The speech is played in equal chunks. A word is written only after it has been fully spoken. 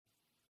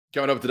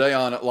Coming up today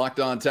on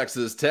Locked On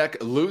Texas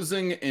Tech,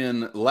 losing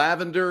in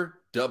Lavender,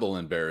 double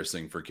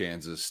embarrassing for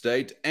Kansas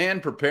State,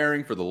 and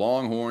preparing for the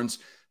Longhorns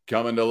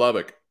coming to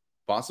Lubbock,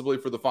 possibly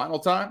for the final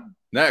time.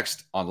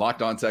 Next on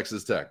Locked On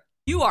Texas Tech.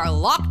 You are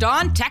Locked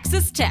On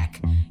Texas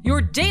Tech,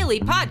 your daily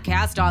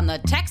podcast on the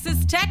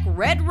Texas Tech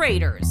Red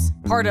Raiders,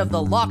 part of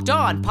the Locked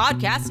On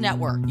Podcast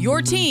Network,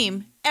 your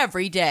team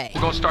every day.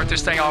 We're going to start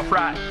this thing off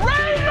right.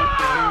 Raider!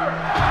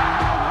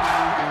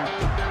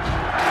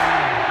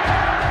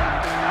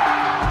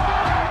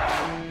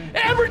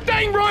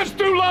 Everything runs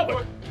through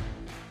Lubbock.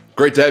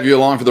 Great to have you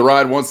along for the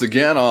ride once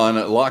again on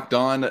Locked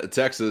On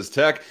Texas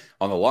Tech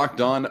on the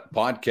Locked On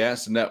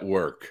Podcast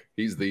Network.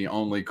 He's the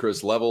only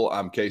Chris Level.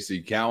 I'm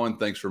Casey Cowan.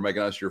 Thanks for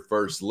making us your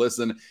first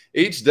listen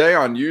each day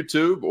on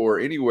YouTube or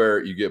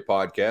anywhere you get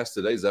podcasts.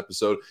 Today's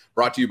episode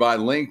brought to you by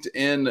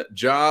LinkedIn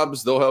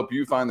Jobs. They'll help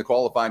you find the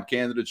qualified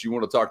candidates you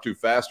want to talk to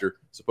faster.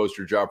 So post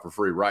your job for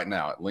free right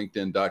now at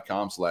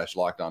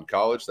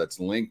linkedin.com/lockedoncollege. That's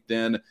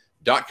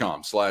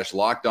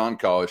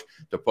linkedin.com/lockedoncollege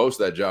to post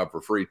that job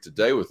for free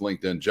today with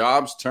LinkedIn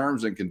Jobs.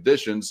 Terms and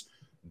conditions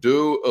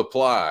do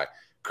apply.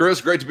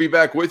 Chris, great to be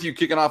back with you,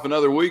 kicking off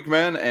another week,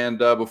 man. And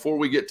before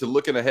we get to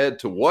looking ahead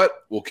to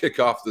what will kick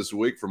off this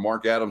week for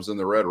Mark Adams and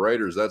the Red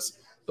Raiders, that's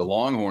the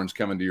Longhorns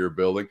coming to your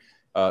building.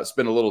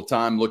 Spend a little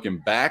time looking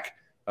back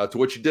to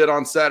what you did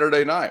on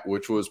Saturday night,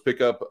 which was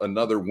pick up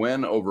another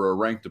win over a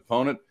ranked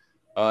opponent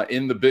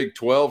in the Big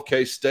 12.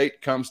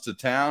 K-State comes to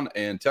town,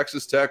 and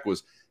Texas Tech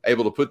was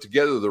able to put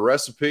together the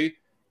recipe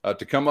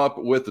to come up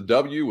with the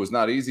W. Was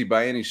not easy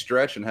by any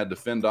stretch and had to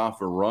fend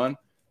off a run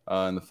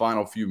in the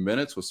final few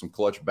minutes with some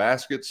clutch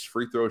baskets,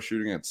 free throw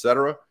shooting,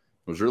 etc. It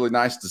was really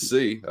nice to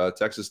see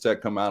Texas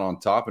Tech come out on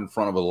top in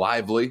front of a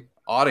lively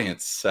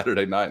audience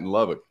Saturday night in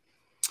Lubbock.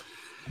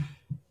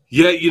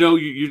 Yeah,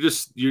 you're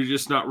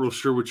just not real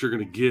sure what you're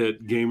going to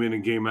get game in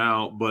and game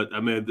out. But I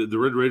mean, the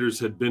Red Raiders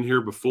had been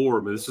here before.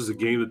 I mean, this is a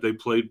game that they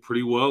played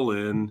pretty well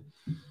in.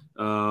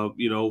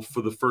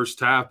 For the first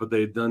half, but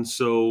they had done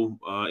so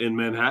in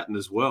Manhattan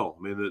as well.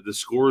 I mean, the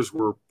scores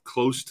were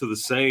close to the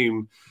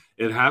same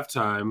at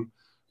halftime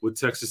with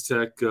Texas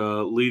Tech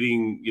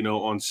leading,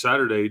 on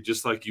Saturday,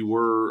 just like you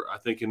were, I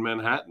think, in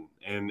Manhattan.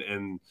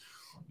 And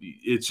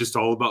it's just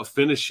all about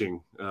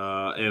finishing.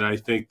 And I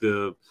think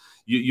you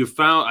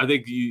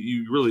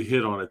really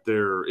hit on it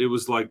there. It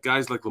was like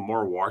guys like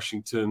Lamar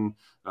Washington,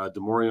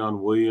 Demorion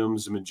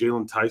Williams,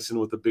 Jalen Tyson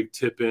with a big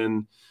tip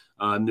in.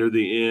 Near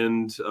the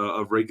end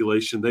of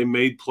regulation, they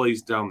made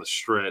plays down the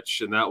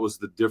stretch, and that was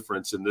the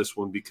difference in this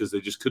one because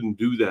they just couldn't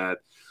do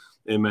that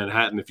in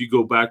Manhattan. If you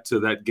go back to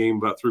that game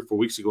about 3 or 4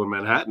 weeks ago in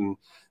Manhattan,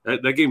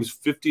 that game is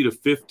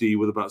 50-50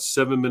 with about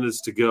 7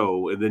 minutes to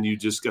go, and then I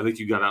think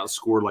you got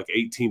outscored like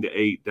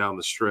 18-8 down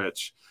the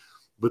stretch.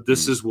 But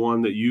this is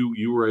one that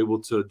you were able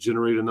to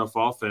generate enough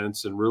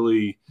offense and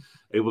really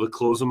able to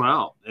close them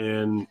out,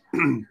 and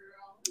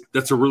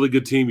that's a really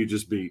good team you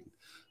just beat.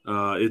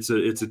 It's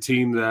a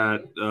team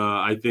that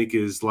I think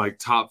is like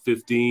top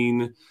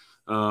 15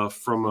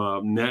 from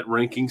a net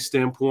ranking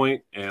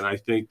standpoint, and I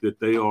think that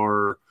they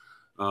are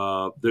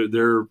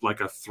they're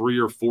like a 3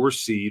 or 4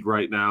 seed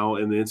right now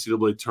in the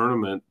NCAA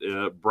tournament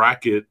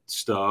bracket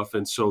stuff,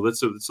 and so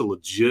it's a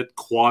legit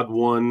quad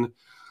one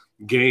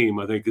game.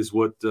 I think is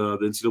what the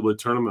NCAA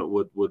tournament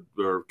would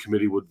or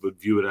committee would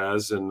view it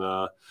as, and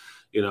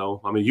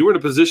you were in a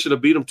position to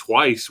beat them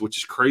twice, which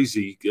is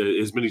crazy,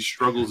 as many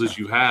struggles as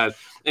you had.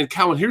 And,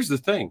 Cowan, here's the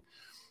thing.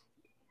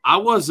 I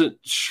wasn't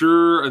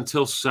sure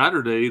until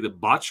Saturday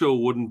that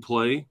Bacho wouldn't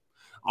play.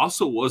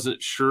 Also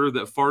wasn't sure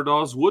that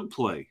Fardaws would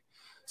play.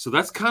 So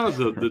that's kind of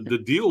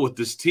the deal with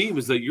this team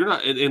is that you're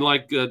not – and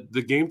like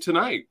the game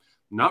tonight,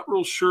 not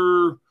real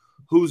sure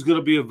who's going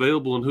to be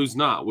available and who's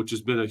not, which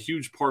has been a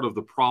huge part of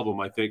the problem,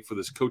 I think, for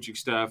this coaching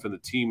staff and the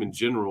team in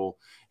general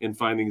in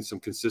finding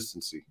some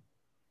consistency.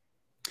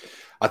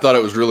 I thought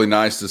it was really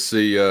nice to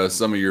see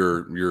some of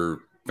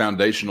your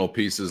foundational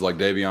pieces like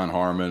Davion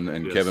Harmon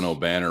and Kevin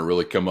O'Banner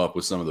really come up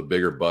with some of the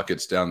bigger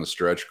buckets down the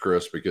stretch,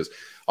 Chris, because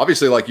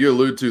obviously, like you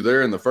alluded to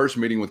there in the first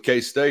meeting with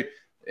K-State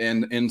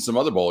and in some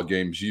other ball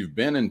games, you've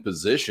been in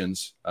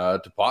positions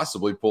to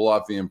possibly pull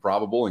off the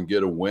improbable and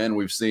get a win.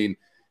 We've seen,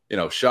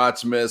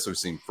 shots missed. We've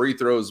seen free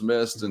throws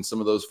missed in some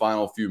of those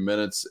final few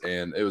minutes,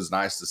 and it was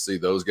nice to see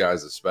those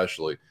guys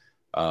especially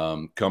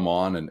come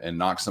on and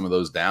knock some of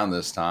those down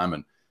this time.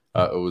 And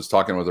I was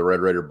talking with a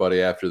Red Raider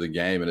buddy after the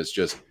game, and it's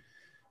just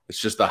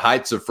the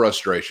heights of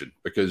frustration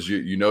because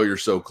you're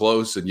so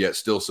close and yet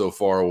still so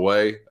far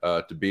away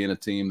to being a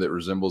team that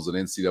resembles an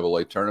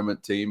NCAA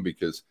tournament team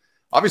because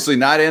obviously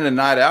night in and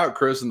night out,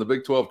 Chris, in the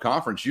Big 12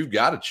 Conference, you've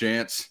got a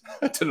chance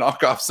to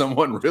knock off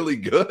someone really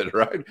good,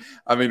 right?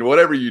 I mean,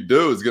 whatever you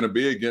do is going to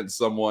be against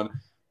someone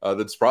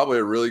that's probably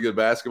a really good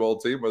basketball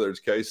team, whether it's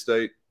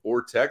K-State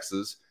or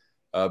Texas.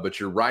 But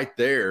you're right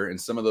there in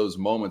some of those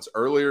moments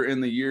earlier in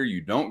the year. You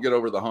don't get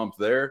over the hump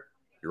there.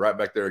 You're right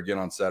back there again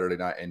on Saturday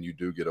night, and you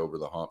do get over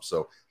the hump.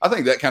 So I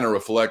think that kind of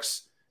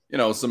reflects,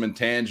 some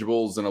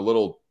intangibles and a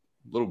little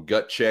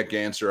gut check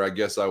answer, I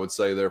guess I would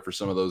say there for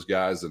some of those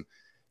guys. And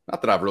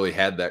Not that I've really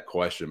had that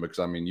question, because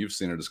I mean, you've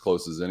seen it as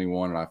close as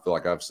anyone, and I feel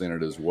like I've seen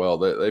it as well.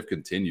 They've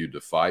continued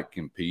to fight,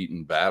 compete,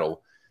 and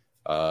battle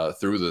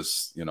through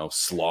this,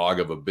 slog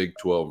of a Big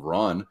 12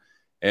 run,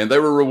 and they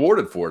were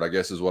rewarded for it, I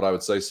guess, is what I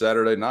would say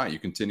Saturday night. You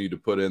continue to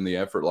put in the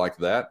effort like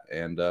that,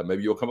 and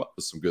maybe you'll come up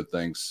with some good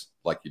things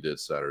like you did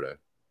Saturday.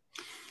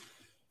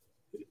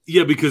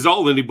 Yeah, because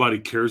all anybody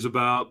cares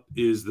about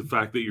is the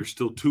fact that you're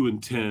still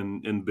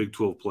 2-10 in Big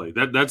 12 play.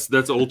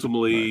 That's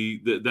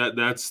ultimately right.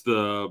 That's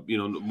the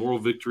moral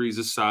victories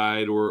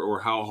aside, or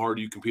how hard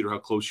you compete or how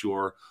close you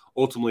are.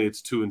 Ultimately,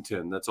 it's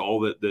 2-10. That's all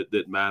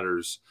that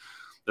matters.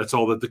 That's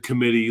all that the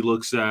committee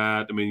looks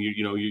at. I mean,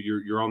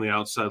 you're on the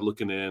outside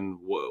looking in,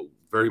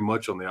 very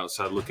much on the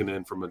outside looking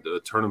in from a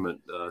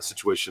tournament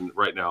situation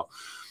right now.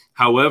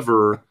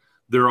 However,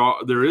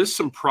 there is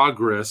some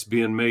progress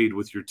being made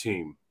with your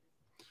team.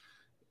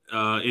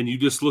 And you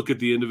just look at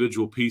the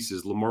individual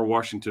pieces. Lamar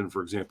Washington,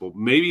 for example,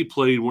 maybe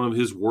played one of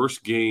his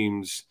worst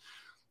games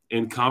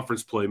in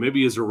conference play,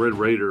 maybe as a Red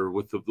Raider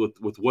with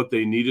what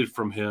they needed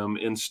from him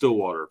in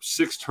Stillwater.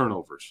 6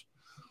 turnovers.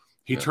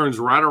 He turns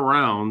right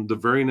around the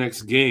very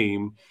next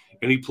game,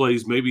 and he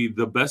plays maybe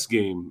the best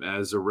game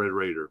as a Red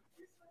Raider.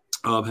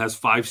 Has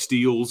 5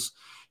 steals,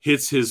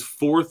 hits his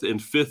 4th and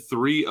 5th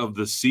 3 of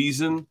the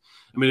season.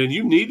 I mean, and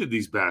you needed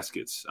these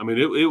baskets. I mean,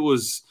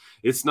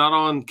 it's not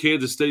on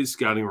Kansas State's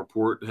scouting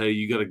report, hey,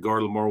 you got to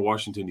guard Lamar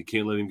Washington. You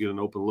can't let him get an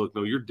open look.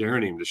 No, you're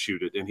daring him to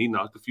shoot it, and he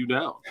knocked a few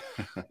down.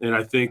 And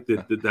I think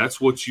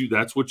that's what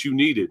you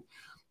needed.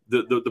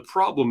 The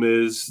problem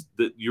is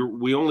that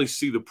we only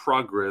see the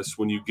progress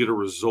when you get a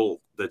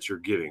result that you're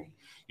getting.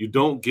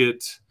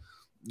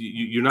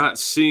 You're not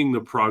seeing the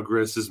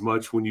progress as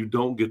much when you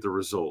don't get the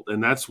result.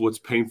 And that's what's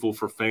painful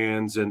for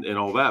fans and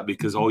all that,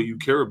 because all you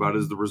care about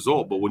is the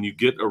result. But when you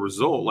get a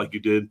result like you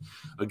did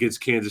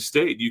against Kansas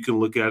State, you can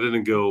look at it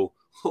and go,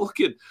 look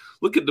at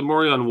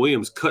Demarion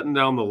Williams cutting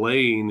down the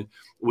lane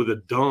with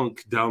a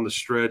dunk down the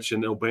stretch,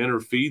 and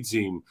O'Banner feeds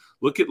him.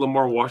 Look at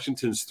Lamar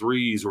Washington's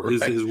threes or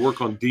his work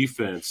on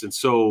defense. And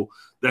so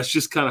that's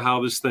just kind of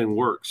how this thing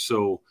works.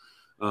 So,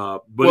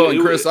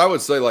 Chris, I would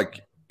say,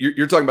 like,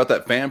 you're talking about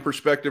that fan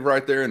perspective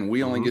right there, and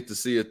we only get to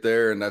see it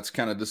there, and that's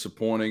kind of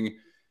disappointing.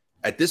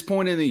 At this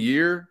point in the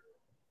year,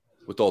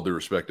 with all due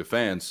respect to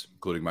fans,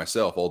 including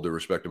myself, all due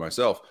respect to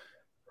myself,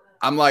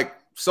 I'm like,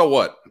 so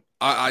what?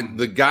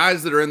 The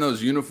guys that are in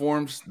those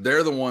uniforms,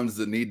 they're the ones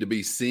that need to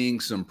be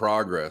seeing some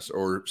progress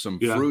or some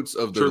fruits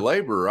of their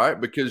labor, right?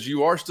 Because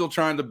you are still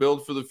trying to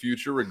build for the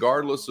future,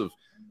 regardless of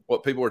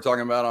what people are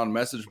talking about on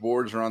message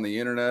boards or on the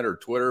internet or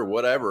Twitter or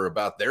whatever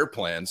about their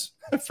plans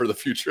for the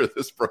future of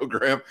this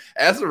program.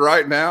 As of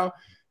right now,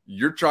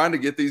 you're trying to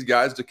get these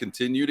guys to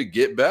continue to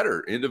get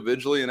better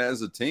individually and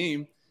as a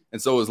team. And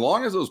so as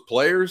long as those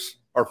players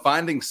are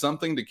finding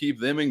something to keep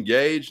them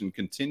engaged and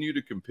continue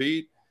to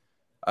compete,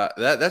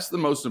 that's the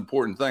most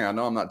important thing. I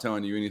know I'm not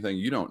telling you anything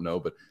you don't know,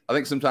 but I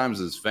think sometimes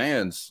as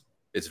fans,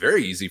 it's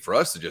very easy for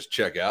us to just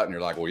check out. And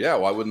you're like, well, yeah,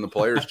 why wouldn't the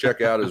players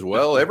check out as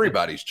well?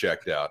 Everybody's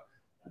checked out.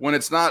 When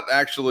it's not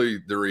actually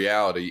the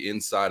reality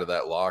inside of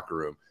that locker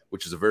room,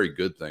 which is a very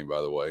good thing,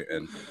 by the way.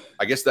 And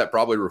I guess that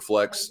probably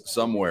reflects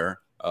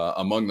somewhere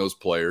among those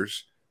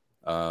players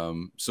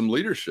some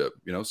leadership,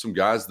 some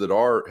guys that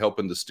are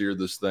helping to steer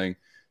this thing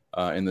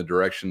in the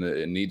direction that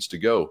it needs to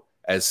go,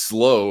 as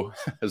slow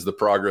as the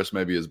progress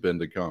maybe has been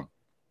to come.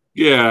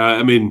 Yeah,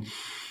 I mean,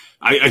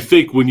 I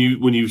think when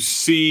you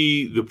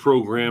see the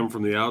program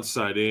from the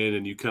outside in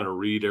and you kind of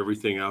read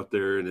everything out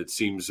there, and it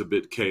seems a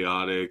bit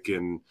chaotic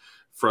and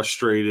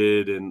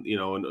frustrated and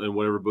and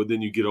whatever, but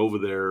then you get over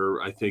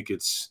there, I think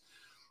it's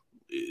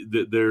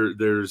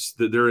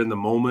they're in the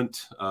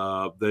moment.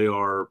 They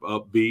are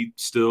upbeat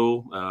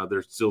still.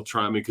 They're still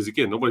trying, because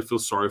again, nobody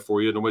feels sorry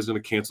for you. Nobody's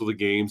going to cancel the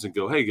games and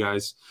go, hey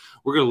guys,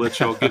 we're going to let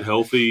y'all get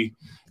healthy.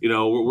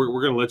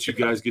 We're going to let you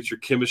guys get your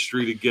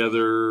chemistry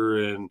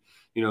together and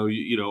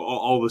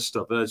all this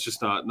stuff. That's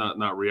just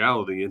not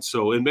reality. And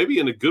so, and maybe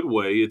in a good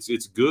way,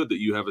 it's good that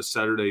you have a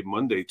Saturday,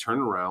 Monday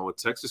turnaround with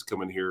Texas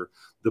coming here,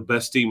 the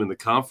best team in the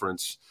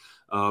conference,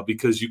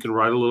 because you can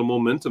ride a little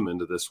momentum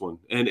into this one.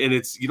 And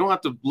it's, you don't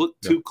have to look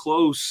too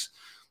close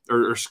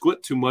or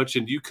squint too much.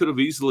 And you could have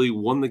easily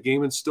won the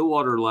game in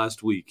Stillwater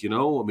last week.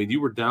 I mean,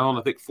 you were down,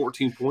 I think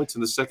 14 points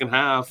in the second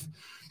half.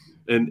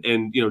 And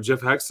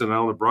Jeff Hexton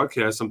on the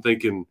broadcast, I'm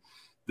thinking,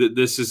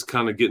 this is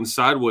kind of getting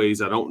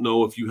sideways. I don't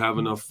know if you have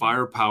enough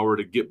firepower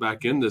to get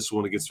back in this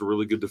one against a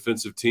really good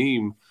defensive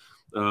team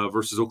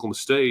versus Oklahoma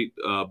State.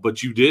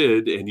 But you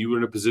did, and you were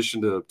in a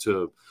position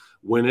to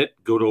win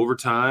it, go to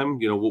overtime,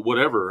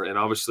 whatever. And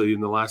obviously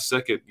in the last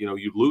second,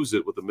 you lose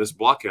it with a missed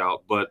block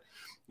out. But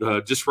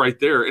just right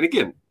there, and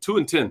again,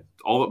 2-10,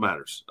 all that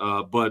matters.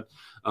 But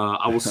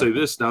I will say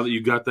this, now that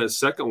you got that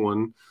second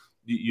one,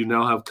 you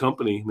now have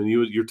company. I mean,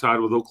 you're tied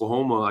with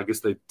Oklahoma. I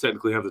guess they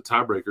technically have the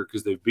tiebreaker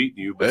because they've beaten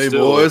you. But hey,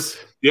 still, boys.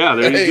 Yeah,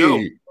 there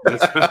you go.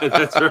 That's right.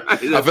 That's right.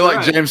 I feel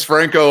like James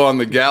Franco on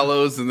the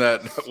gallows in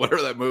that,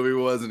 whatever that movie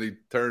was, and he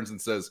turns and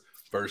says,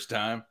 first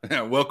time.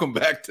 Welcome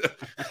back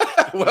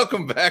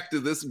to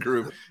this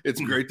group.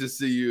 It's great to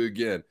see you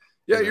again.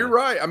 Yeah, you're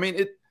right. I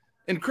mean,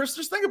 And Chris,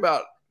 just think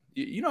about,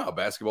 you know how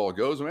basketball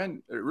goes,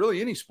 man.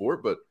 Really any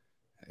sport, but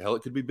hell,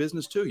 it could be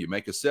business too. You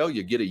make a sell,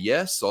 you get a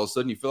yes. All of a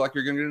sudden, you feel like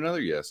you're going to get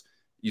another yes.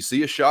 You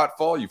see a shot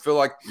fall, you feel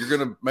like you're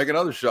going to make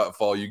another shot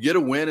fall. You get a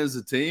win as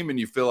a team, and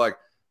you feel like,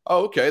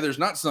 oh, okay, there's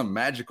not some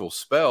magical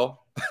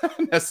spell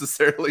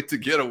necessarily to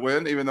get a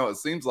win, even though it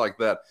seems like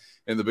that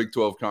in the Big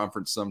 12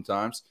 conference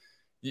sometimes.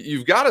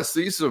 You've got to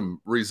see some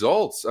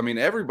results. I mean,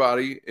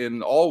 everybody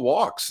in all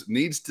walks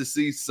needs to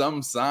see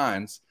some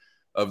signs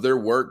of their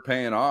work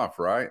paying off,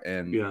 right?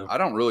 And Yeah. I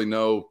don't really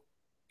know,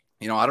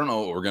 I don't know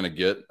what we're going to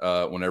get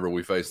whenever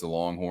we face the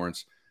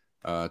Longhorns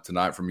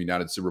tonight from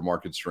United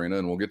Supermarkets Arena,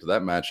 and we'll get to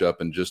that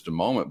matchup in just a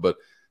moment. But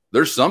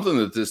there's something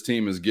that this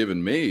team has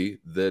given me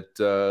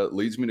that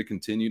leads me to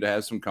continue to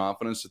have some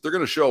confidence that they're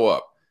going to show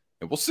up.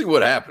 And we'll see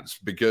what happens,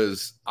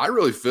 because I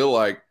really feel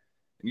like,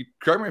 and you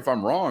correct me if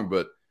I'm wrong,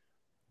 but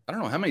I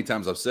don't know how many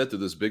times I've said through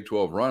this Big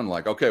 12 run,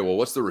 like, okay, well,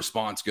 what's the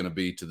response going to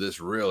be to this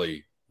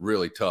really,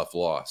 really tough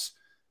loss?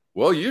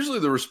 Well, usually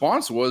the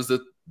response was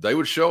that they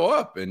would show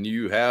up, and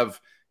you have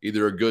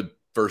either a good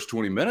first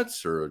 20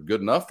 minutes or a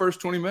good enough first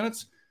 20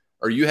 minutes,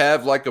 or you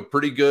have like a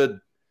pretty good,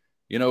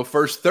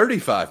 first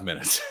 35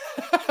 minutes.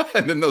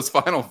 And then those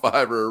final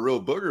 5 are a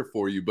real booger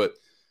for you. But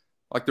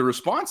like, the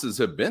responses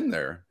have been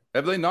there.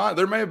 Have they not?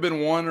 There may have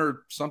been one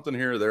or something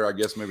here or there. I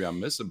guess maybe I'm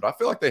missing, but I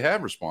feel like they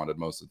have responded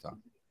most of the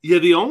time. Yeah,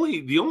 the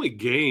only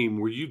game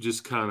where you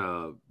just kind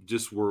of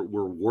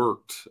were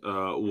worked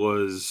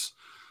was,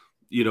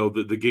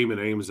 the game in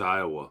Ames,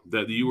 Iowa,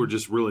 that you were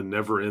just really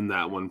never in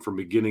that one from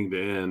beginning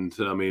to end.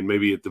 I mean,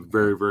 maybe at the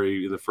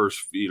very the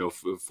first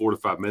 4 to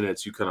 5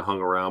 minutes you kind of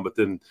hung around, but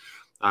then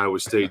Iowa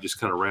State just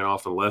kind of ran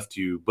off and left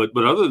you. But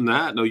other than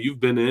that, no, you've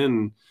been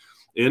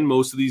in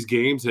most of these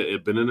games,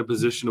 have been in a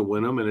position to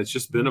win them, and it's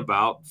just been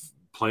about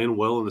playing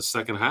well in the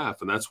second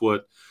half, and that's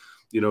what.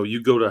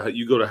 You go to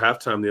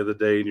halftime the other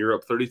day and you're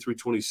up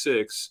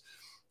 33-26,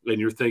 and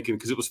you're thinking,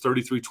 because it was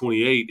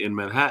 33-28 in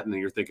Manhattan, and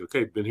you're thinking,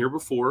 okay, been here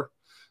before,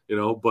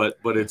 but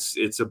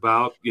it's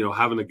about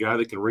having a guy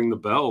that can ring the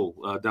bell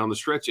down the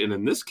stretch, and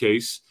in this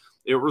case,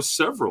 it was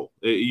several.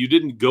 You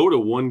didn't go to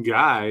one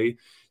guy;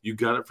 you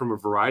got it from a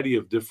variety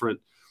of different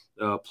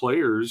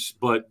players.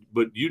 But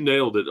you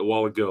nailed it a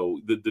while ago.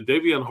 The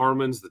Davion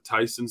Harmons, the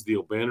Tysons, the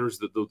O'Banners,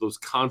 those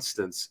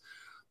constants.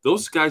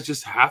 Those guys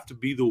just have to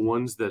be the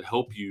ones that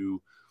help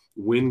you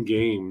win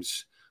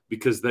games,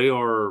 because they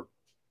are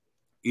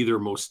either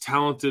most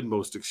talented,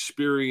 most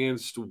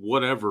experienced,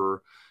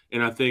 whatever.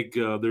 And I think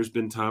there's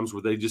been times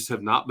where they just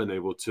have not been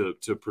able to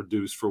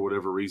produce for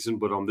whatever reason.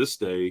 But on this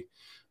day,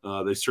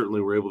 they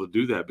certainly were able to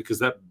do that, because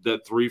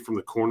that three from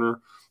the corner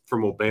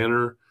from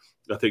O'Banner,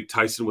 I think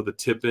Tyson with a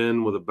tip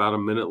in with about a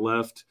minute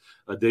left,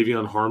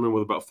 Davion Harmon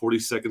with about 40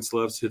 seconds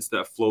left hits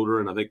that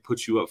floater and I think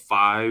puts you up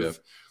 5. Yep.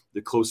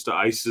 That close to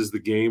ices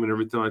the game and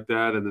everything like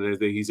that. And then I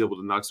think he's able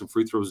to knock some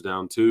free throws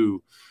down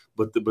too.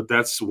 But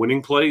that's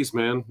winning plays,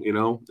 man,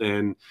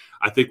 And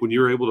I think when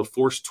you're able to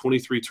force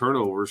 23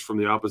 turnovers from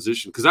the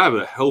opposition, because I have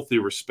a healthy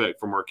respect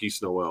for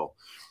Marquise Noel.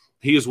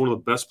 He is one of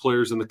the best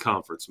players in the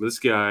conference. I mean, this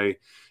guy,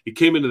 he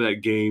came into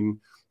that game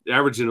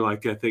averaging I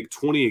think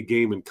 20 a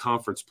game in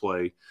conference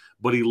play,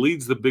 but he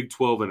leads the Big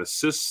 12 in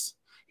assists.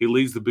 He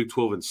leads the Big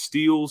 12 in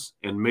steals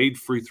and made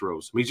free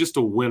throws. I mean, he's just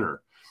a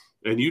winner.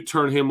 And you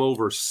turn him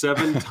over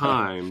 7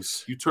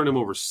 times. And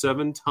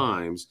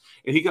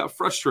he got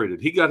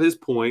frustrated. He got his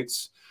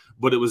points,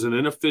 but it was an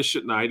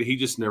inefficient night. He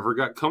just never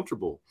got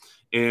comfortable.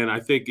 And I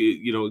think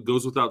it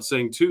goes without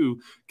saying too.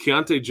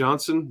 Keontae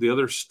Johnson, the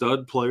other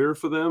stud player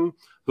for them,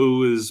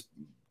 who is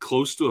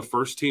close to a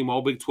first-team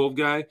All Big 12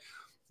 guy.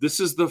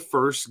 This is the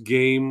first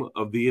game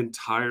of the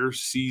entire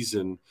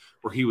season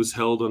where he was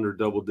held under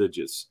double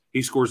digits.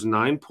 He scores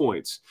 9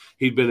 points.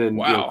 He'd been in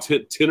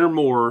 10 or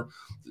more.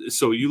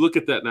 So you look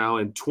at that now,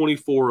 in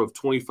 24 of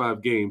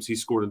 25 games, he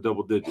scored in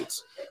double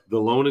digits. The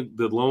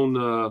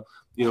lone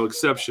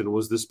exception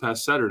was this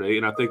past Saturday,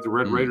 and I think the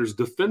Red Raiders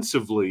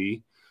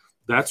defensively,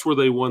 that's where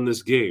they won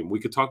this game. We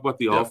could talk about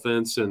the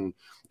offense and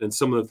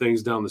some of the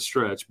things down the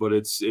stretch, but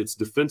it's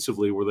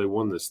defensively where they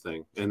won this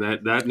thing, and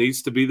that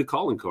needs to be the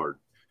calling card.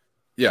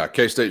 Yeah,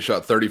 K-State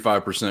shot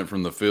 35%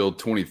 from the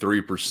field,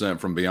 23%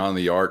 from beyond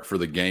the arc for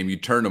the game. You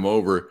turned them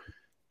over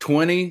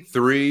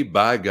 23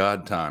 by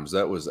God times.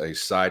 That was a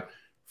sight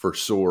for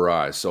sore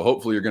eyes. So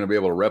hopefully you're going to be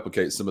able to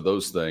replicate some of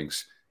those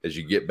things as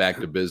you get back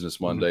to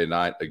business Monday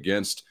night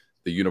against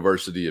the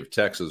University of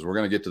Texas. We're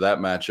going to get to that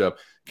matchup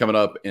coming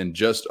up in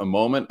just a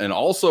moment, and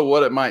also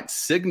what it might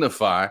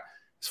signify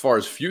as far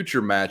as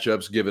future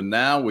matchups, given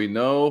now we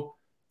know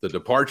the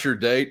departure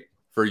date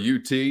for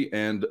UT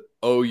and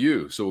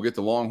OU. So we'll get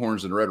the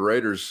Longhorns and Red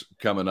Raiders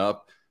coming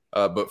up.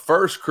 But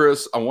first,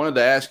 Chris, I wanted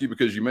to ask you,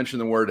 because you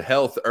mentioned the word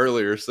health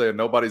earlier, saying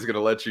nobody's going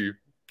to let you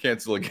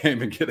cancel a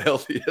game and get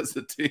healthy as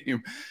a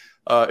team.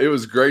 It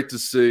was great to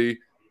see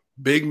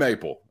Big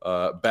Maple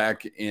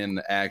back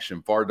in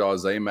action.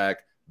 Fardaws Aimaq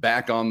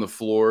back on the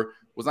floor.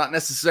 Was not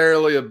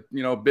necessarily a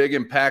big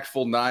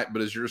impactful night,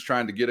 but as you're just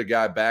trying to get a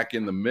guy back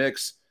in the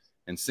mix,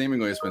 and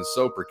seemingly it's been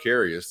so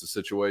precarious, the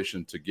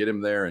situation, to get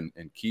him there and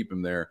keep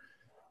him there.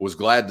 Was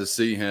glad to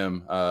see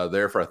him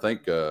there for, I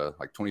think,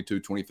 like 22,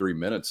 23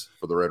 minutes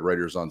for the Red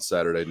Raiders on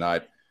Saturday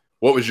night.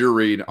 What was your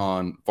read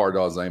on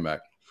Fardaws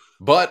Aimaq?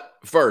 But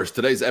first,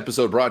 today's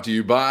episode brought to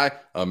you by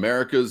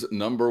America's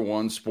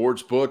 #1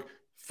 sportsbook,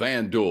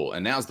 FanDuel.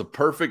 And now's the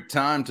perfect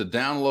time to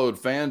download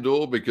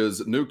FanDuel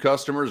because new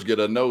customers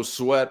get a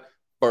no-sweat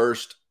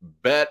first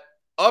bet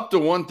up to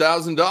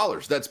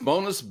 $1,000. That's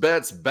bonus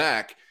bets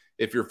back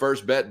if your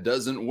first bet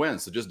doesn't win.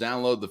 So just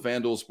download the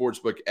FanDuel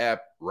Sportsbook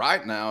app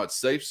right now. It's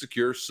safe,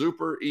 secure,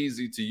 super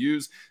easy to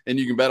use, and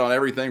you can bet on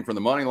everything from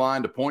the money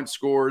line to point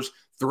scores,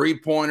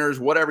 three-pointers,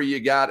 whatever you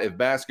got. If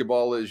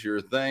basketball is your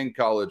thing,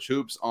 college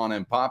hoops on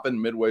and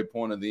popping, midway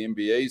point of the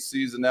NBA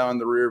season now in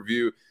the rear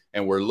view,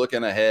 and we're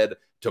looking ahead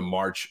to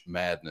March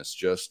Madness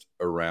just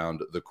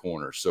around the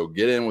corner. So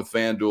get in with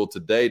FanDuel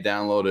today.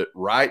 Download it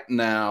right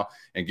now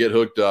and get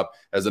hooked up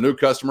as a new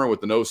customer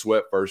with the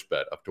no-sweat first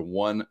bet up to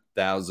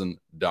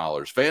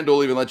 $1,000.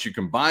 FanDuel even lets you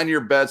combine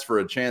your bets for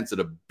a chance at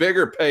a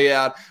bigger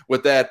payout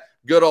with that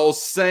good old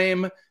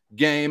same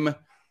game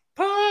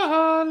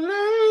parlay.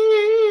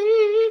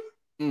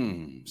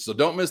 So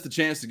don't miss the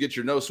chance to get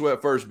your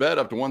no-sweat first bet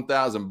up to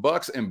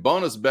 $1,000 in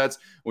bonus bets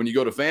when you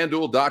go to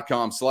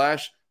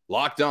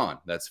FanDuel.com/Locked On.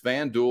 That's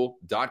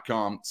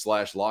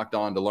FanDuel.com/Locked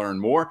On to learn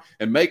more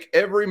and make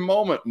every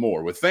moment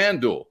more with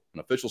FanDuel, an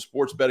official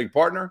sports betting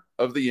partner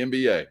of the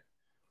NBA.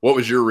 What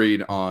was your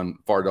read on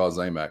Fardaws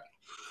Aimaq?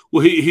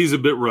 Well, he's a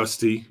bit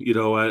rusty,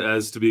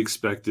 as to be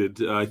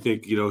expected. I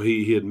think,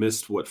 he had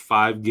missed,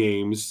 5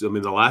 games. I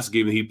mean, the last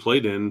game that he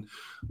played in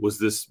was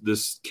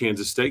this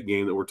Kansas State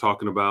game that we're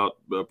talking about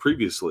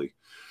previously.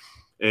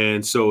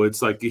 And so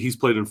it's like he's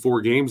played in 4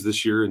 games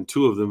this year, and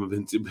 2 of them have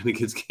been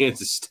against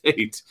Kansas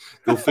State.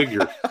 Go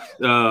figure.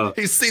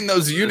 He's seen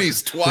those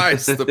unis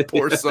twice, the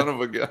poor son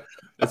of a gun.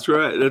 That's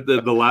right,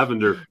 the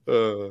lavender.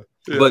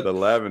 Yeah, but the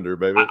lavender,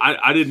 baby.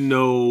 I didn't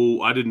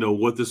know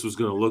what this was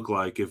going to look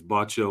like if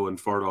Bacho and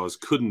Fardaws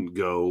couldn't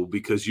go,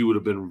 because you would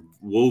have been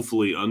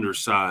woefully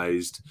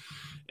undersized.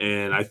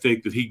 And I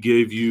think that he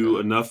gave you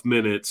enough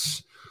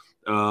minutes.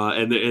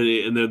 And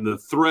then the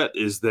threat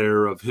is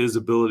there of his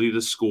ability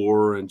to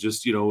score and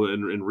just,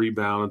 and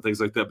rebound and things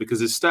like that,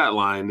 because his stat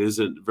line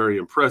isn't very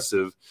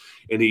impressive.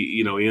 And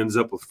he ends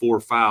up with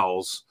 4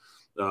 fouls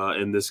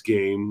in this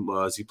game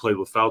as he played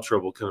with foul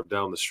trouble kind of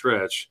down the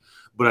stretch.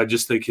 But I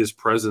just think his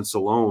presence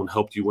alone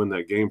helped you win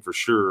that game for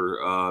sure.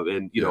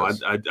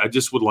 Yes. I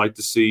just would like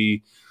to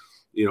see,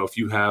 if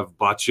you have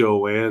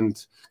Bacho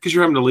because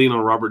you're having to lean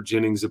on Robert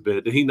Jennings a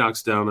bit, and he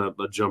knocks down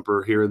a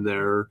jumper here and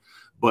there.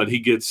 But he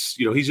gets,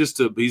 he's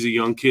a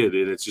young kid,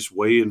 and it's just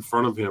way in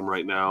front of him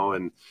right now.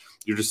 And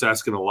you're just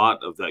asking a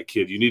lot of that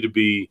kid. You need to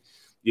be,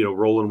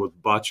 rolling with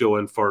Bacho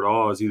and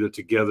Fardaws either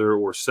together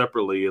or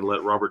separately, and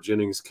let Robert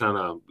Jennings kind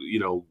of,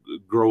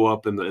 grow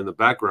up in the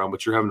background.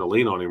 But you're having to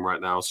lean on him right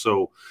now.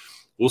 So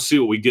we'll see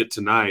what we get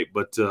tonight.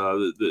 But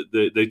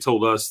they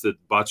told us that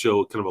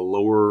Bacho kind of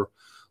a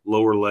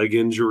lower leg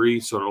injury.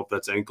 So I don't know if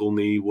that's ankle,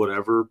 knee,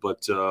 whatever.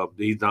 But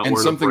he's not wearing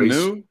something a brace.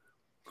 New?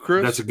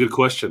 Chris? That's a good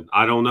question.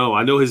 I don't know.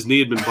 I know his knee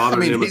had been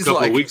bothering him a couple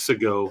of weeks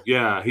ago.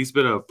 Yeah, he's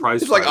been a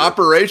prize. It's like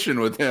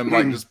operation with him.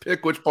 Like just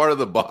pick which part of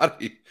the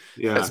body.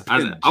 Yeah,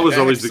 I was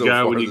always the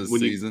guy when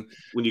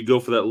you go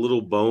for that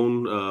little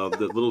bone, that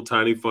little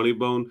tiny funny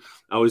bone.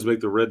 I always make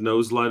the red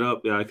nose light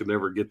up. Yeah, I could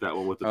never get that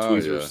one with the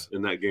tweezers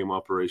in that game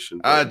operation.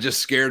 But I just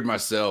scared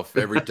myself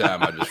every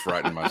time. I just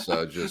frightened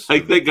myself. Just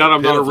thank God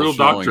I'm not a real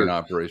doctor.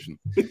 Operation.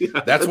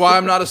 That's why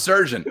I'm not a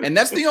surgeon, and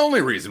that's the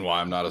only reason why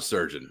I'm not a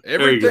surgeon.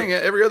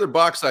 Every other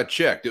box I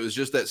checked, it was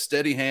just that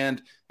steady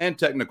hand and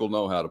technical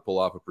know-how to pull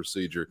off a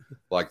procedure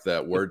like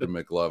that. Word to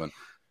McLovin.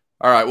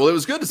 All right. Well, it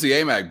was good to see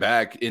Aimaq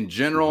back in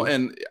general.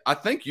 And I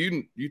think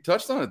you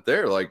touched on it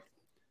there. Like,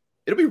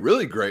 it'll be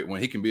really great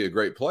when he can be a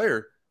great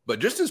player, but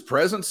just his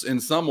presence in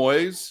some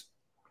ways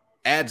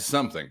adds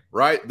something,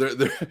 right?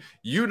 If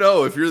you're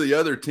the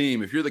other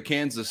team, if you're the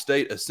Kansas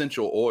State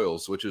Essential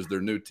Oils, which is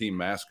their new team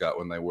mascot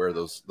when they wear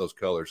those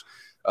colors,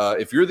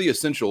 if you're the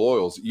Essential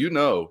Oils,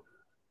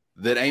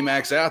 that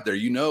Aimaq's out there.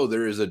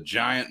 There is a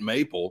giant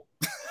maple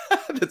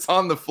that's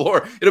on the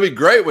floor. It'll be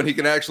great when he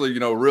can actually,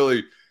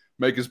 really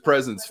make his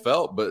presence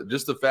felt, but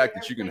just the fact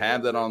that you can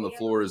have that on the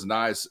floor is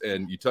nice.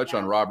 And you touch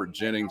on Robert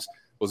Jennings.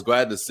 Was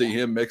glad to see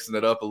him mixing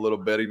it up a little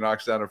bit. He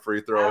knocks down a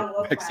free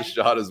throw, makes a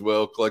shot as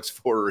well, collects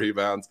 4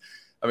 rebounds.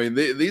 I mean,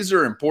 these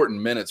are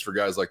important minutes for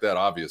guys like that,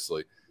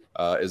 obviously,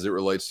 as it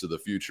relates to the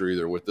future,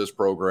 either with this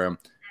program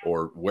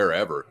or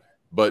wherever.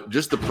 But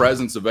just the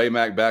presence of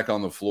Aimaq back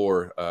on the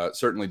floor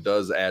certainly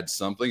does add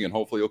something, and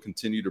hopefully he'll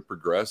continue to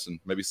progress and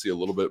maybe see a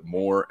little bit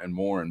more and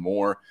more and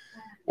more.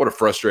 What a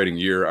frustrating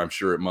year I'm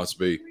sure it must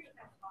be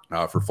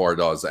for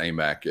Fardaws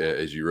Aimaq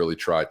as you really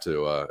try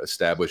to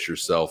establish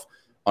yourself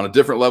on a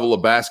different level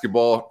of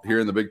basketball here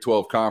in the Big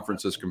 12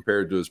 Conference as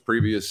compared to his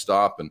previous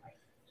stop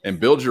and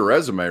build your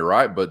resume,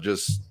 right? But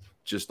just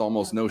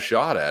almost no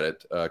shot at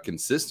it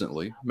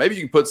consistently. Maybe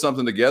you can put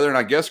something together. And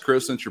I guess,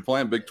 Chris, since you're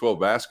playing Big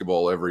 12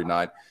 basketball every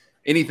night,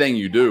 anything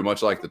you do,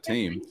 much like the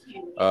team,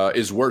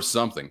 is worth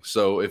something.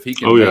 So if he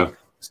can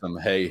some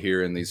hay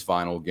here in these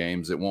final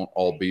games. It won't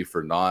all be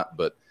for naught,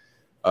 but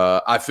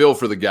I feel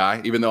for the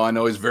guy, even though I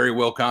know he's very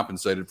well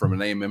compensated from a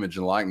name, image,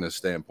 and likeness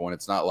standpoint.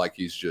 It's not like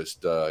he's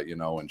just,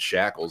 in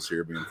shackles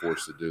here being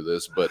forced to do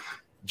this, but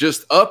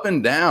just up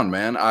and down,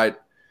 man.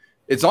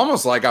 It's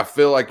almost like I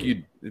feel like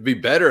it'd be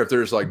better if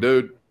there's like,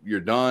 dude, you're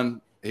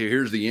done.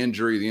 Here's the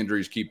injury. The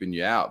injury's keeping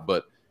you out.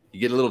 But you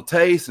get a little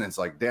taste, and it's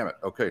like, damn it.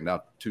 Okay,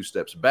 now 2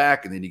 steps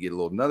back, and then you get a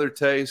little another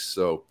taste.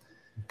 So,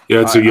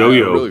 yeah, it's a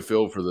yo-yo. I really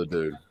feel for the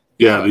dude.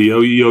 Yeah, the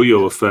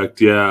yo-yo effect.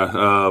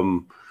 Yeah.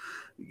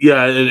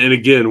 Yeah, and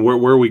again,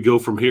 where we go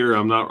from here,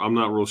 I'm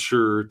not real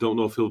sure. Don't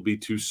know if he'll be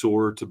too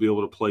sore to be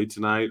able to play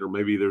tonight, or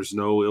maybe there's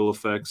no ill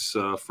effects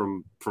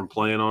from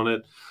playing on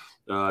it.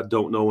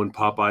 Don't know when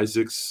Pop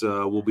Isaacs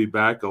will be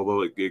back,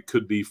 although it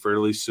could be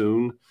fairly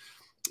soon.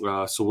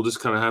 So we'll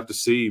just kind of have to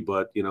see.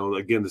 But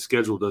again, the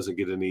schedule doesn't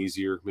get any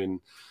easier. I mean,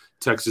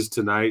 Texas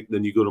tonight,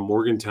 then you go to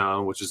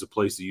Morgantown, which is a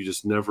place that you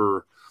just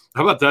never.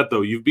 How about that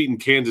though? You've beaten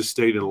Kansas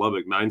State and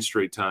Lubbock 9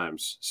 straight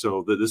times,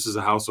 so this is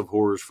a house of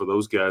horrors for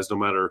those guys, no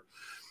matter.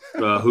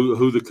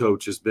 Who the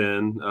coach has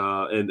been,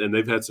 and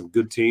they've had some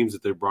good teams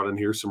that they've brought in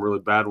here, some really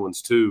bad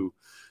ones too.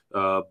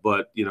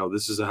 But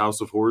this is a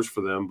house of horrors for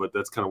them. But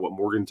that's kind of what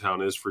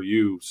Morgantown is for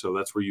you. So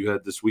that's where you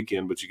had this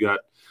weekend. But you got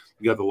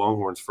the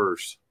Longhorns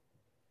first.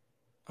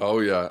 Oh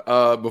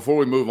yeah. Before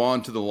we move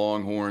on to the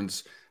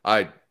Longhorns,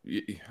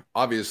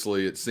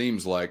 obviously it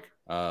seems like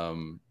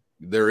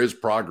there is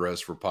progress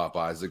for Pop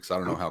Isaacs. I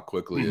don't know how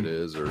quickly it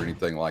is or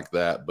anything like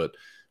that, but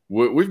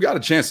we've got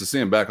a chance to see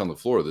him back on the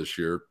floor this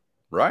year,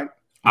 right?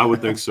 I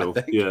would think so.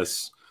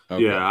 Yes.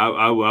 Okay. Yeah,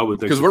 I would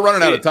think because we're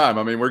running out of time.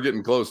 I mean, we're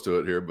getting close to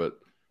it here, but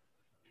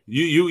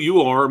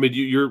you are. I mean,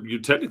 you're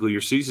technically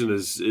your season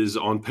is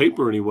on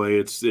paper anyway.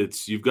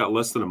 It's you've got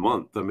less than a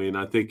month. I mean,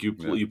 I think you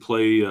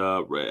play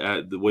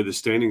at the way the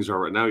standings are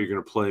right now. You're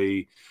going to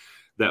play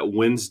that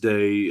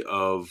Wednesday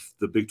of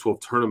the Big 12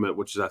 tournament,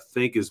 which is I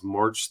think is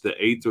March the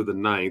 8th or the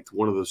 9th,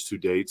 one of those 2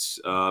 dates,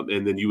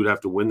 and then you would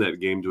have to win that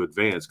game to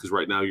advance because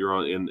right now you're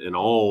on in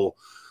all.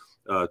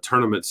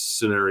 Tournament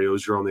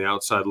scenarios, you're on the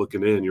outside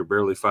looking in. You're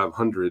barely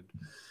 500,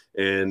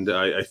 and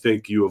I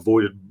think you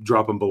avoided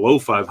dropping below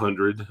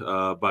 500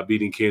 by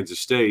beating Kansas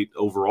State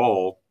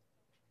overall,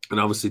 and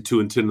obviously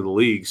 2-10 in the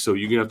league. So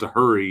you're gonna have to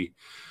hurry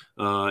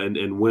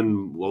and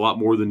win a lot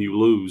more than you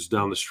lose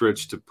down the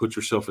stretch to put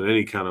yourself in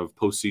any kind of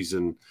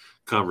postseason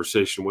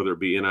conversation, whether it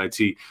be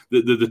NIT.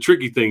 The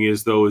tricky thing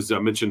is though, is I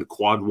mentioned the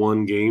quad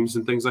 1 games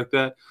and things like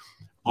that.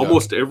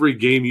 Almost every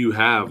game you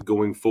have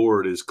going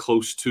forward is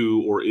close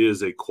to or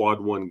is a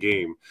quad 1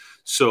 game.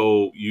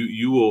 So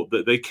you will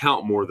they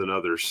count more than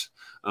others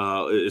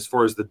as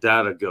far as the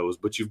data goes,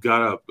 but you've got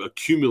to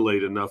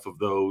accumulate enough of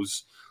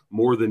those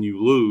more than you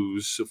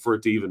lose for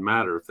it to even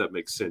matter, if that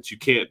makes sense. You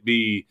can't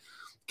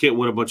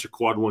win a bunch of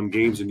quad 1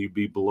 games and you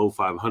be below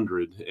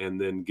 500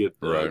 and then get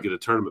a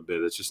tournament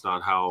bid. It's just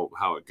not how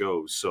it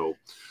goes. So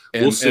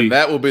we'll see. And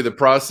that will be the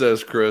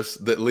process, Chris,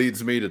 that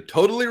leads me to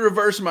totally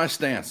reverse my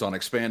stance on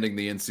expanding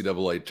the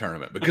NCAA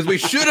tournament because we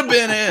should have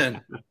been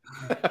in.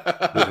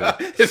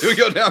 If we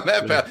go down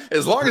that path,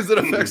 as long as it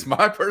affects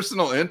my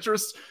personal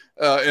interests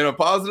in a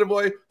positive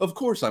way, of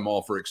course I'm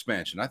all for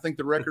expansion. I think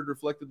the record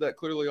reflected that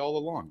clearly all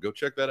along. Go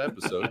check that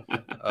episode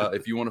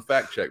if you want to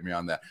fact check me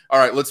on that. All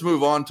right, let's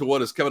move on to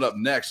what is coming up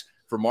next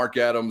for Mark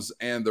Adams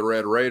and the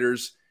Red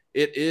Raiders.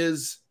 It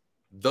is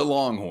the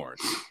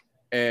Longhorns.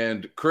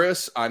 And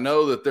Chris, I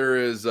know that there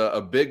is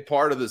a big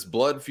part of this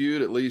blood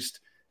feud, at least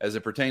as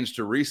it pertains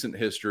to recent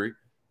history,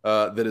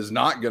 that is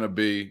not going to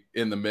be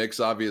in the mix,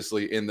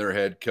 obviously, in their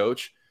head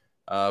coach.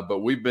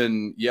 But we've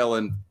been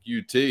yelling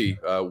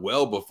UT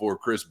well before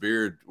Chris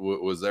Beard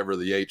was ever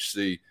the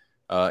HC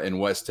in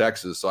West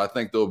Texas. So I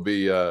think there'll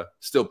be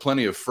still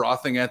plenty of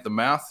frothing at the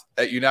mouth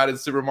at United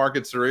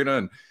Supermarkets Arena.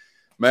 And,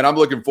 man, I'm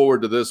looking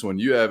forward to this one.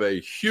 You have a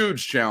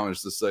huge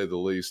challenge, to say the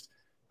least,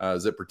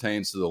 as it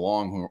pertains to the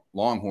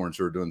Longhorns,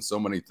 who are doing so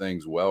many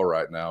things well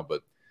right now.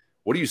 But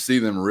what do you see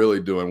them really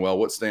doing well?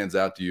 What stands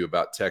out to you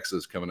about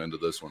Texas coming into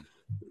this one?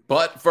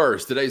 But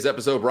first, today's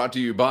episode brought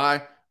to you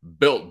by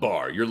Built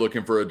Bar. You're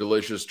looking for a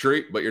delicious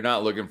treat, but you're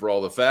not looking for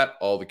all the fat,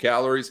 all the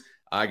calories.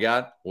 I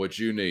got what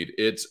you need.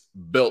 It's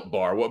Built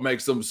Bar. What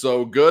makes them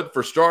so good?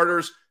 For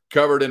starters,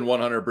 covered in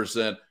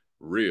 100%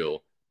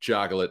 real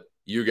chocolate.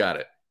 You got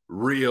it.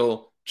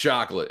 Real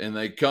chocolate. And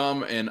they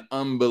come in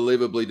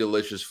unbelievably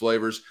delicious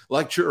flavors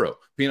like churro,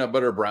 peanut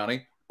butter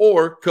brownie,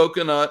 or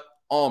coconut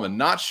almond.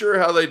 Not sure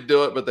how they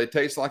do it, but they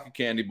taste like a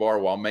candy bar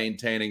while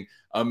maintaining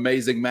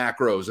amazing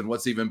macros. And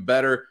what's even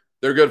better,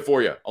 they're good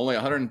for you. Only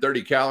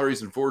 130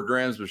 calories and 4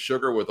 grams of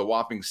sugar with a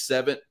whopping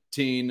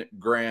 17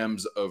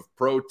 grams of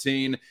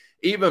protein.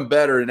 Even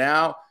better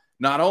now,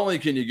 not only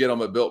can you get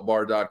them at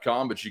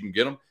BuiltBar.com, but you can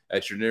get them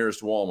at your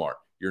nearest Walmart,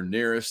 your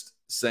nearest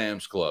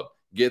Sam's Club.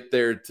 Get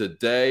there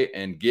today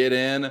and get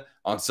in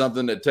on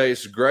something that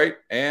tastes great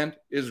and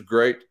is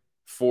great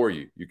for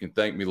you. You can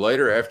thank me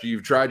later after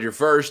you've tried your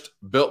first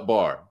Built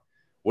Bar.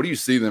 What do you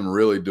see them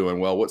really doing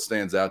well? What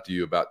stands out to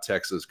you about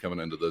Texas coming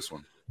into this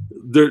one?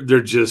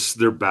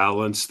 They're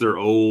balanced. They're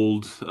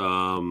old.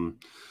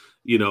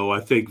 I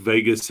think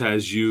Vegas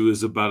has you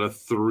as about a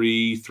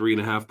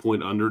 3.5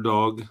 point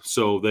underdog.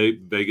 So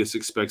Vegas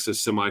expects a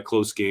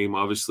semi-close game,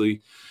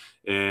 obviously.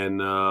 And,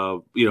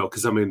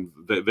 because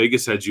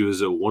Vegas had you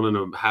as a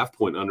 1.5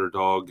 point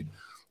underdog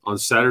on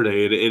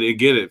Saturday. And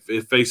again,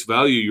 at face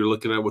value, you're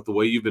looking at with the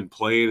way you've been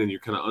playing and you're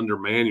kind of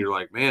undermanned. You're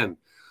like, man,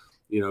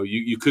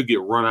 you could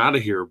get run out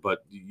of here,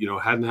 but,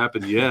 hadn't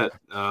happened yet.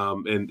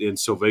 And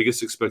so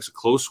Vegas expects a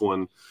close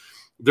one.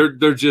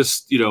 They're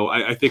just,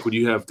 I think when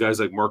you have guys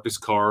like Marcus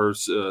Carr,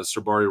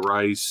 Sabari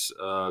Rice,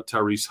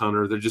 Tyrese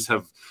Hunter, they just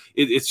have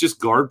it's just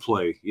guard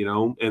play,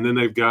 and then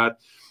they've got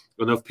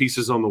enough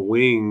pieces on the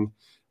wing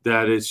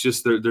that it's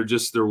just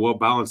they're well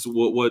balanced.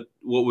 What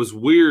was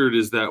weird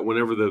is that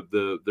whenever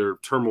their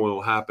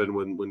turmoil happened,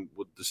 when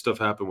the stuff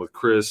happened with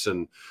Chris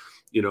and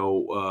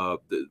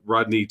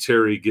Rodney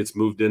Terry gets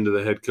moved into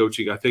the head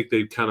coaching, I think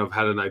they kind of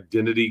had an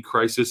identity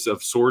crisis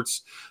of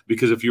sorts,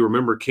 because if you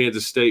remember,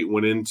 Kansas State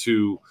went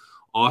into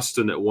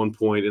Austin at one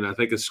point, and I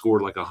think it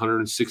scored like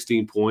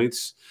 116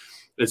 points.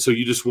 And so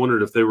you just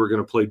wondered if they were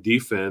going to play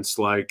defense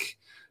like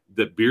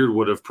that Beard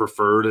would have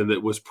preferred and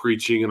that was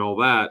preaching and all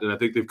that. And I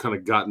think they've kind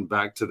of gotten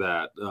back to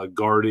that,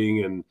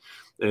 guarding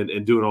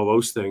and doing all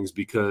those things,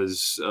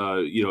 because,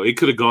 it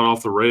could have gone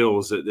off the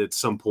rails at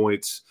some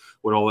points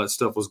when all that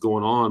stuff was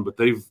going on. But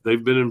they've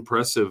been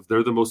impressive.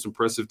 They're the most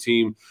impressive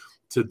team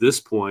to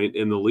this point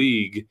in the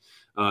league.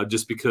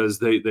 Just because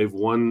they've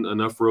won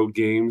enough road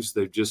games.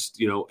 They've just,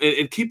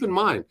 and keep in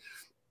mind,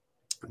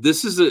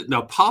 this is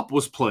now Pop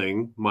was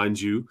playing, mind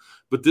you,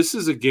 but this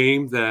is a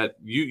game that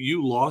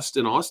you lost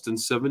in Austin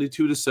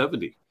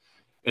 72-70.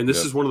 And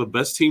this is one of the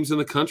best teams in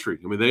the country.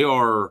 I mean, they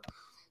are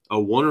a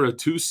 1 or a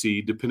 2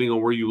 seed, depending on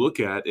where you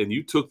look at, and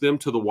you took them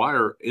to the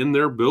wire in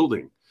their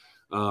building.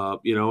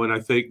 And I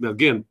think, now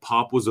again,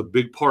 Pop was a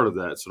big part of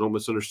that. So don't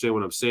misunderstand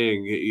what I'm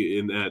saying,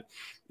 in that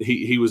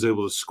he was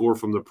able to score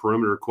from the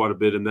perimeter quite a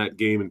bit in that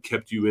game and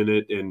kept you in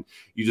it, and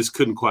you just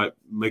couldn't quite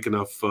make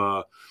enough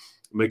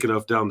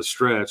down the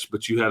stretch.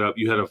 But you had a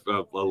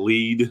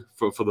lead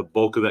for the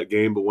bulk of that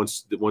game. But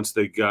once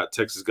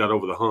Texas got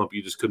over the hump,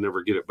 you just could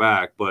never get it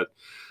back. But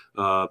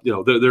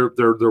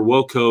they're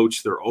well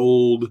coached. They're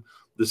old.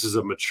 This is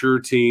a mature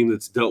team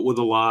that's dealt with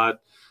a lot.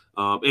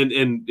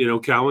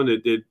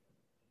 Calvin,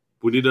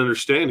 we need to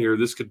understand here,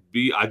 this could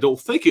be, I don't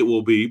think it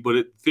will be, but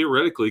it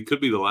theoretically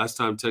could be the last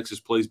time Texas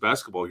plays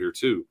basketball here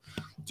too,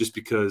 just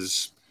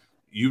because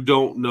you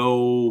don't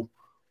know.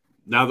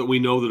 Now that we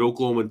know that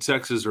Oklahoma and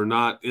Texas are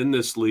not in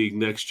this league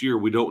next year,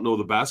 we don't know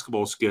the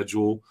basketball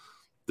schedule.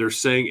 They're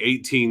saying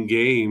 18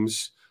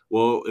 games.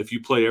 Well, if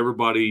you play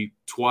everybody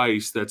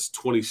twice, that's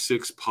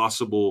 26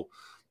 possible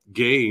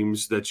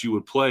games that you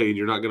would play, and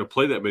you're not going to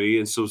play that many.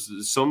 And so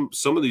some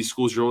of these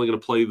schools, you're only going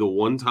to play the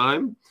one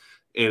time.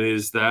 And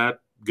is that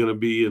going to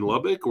be in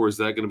Lubbock, or is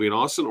that going to be in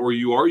Austin, or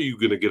are you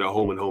going to get a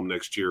home and home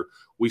next year?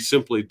 We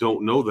simply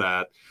don't know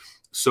that.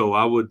 So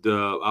I would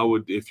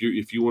if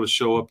you want to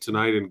show up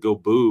tonight and go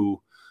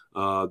boo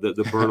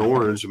the burnt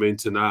orange, I mean,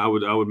 tonight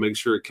I would make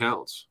sure it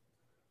counts.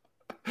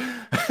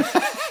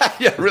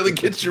 Yeah, really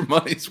get your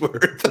money's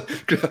worth.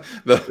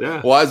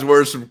 Wise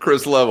words from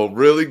Chris Level.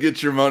 Really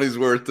get your money's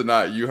worth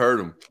tonight. You heard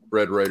him,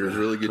 Red Raiders.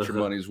 Really get your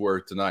money's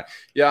worth tonight.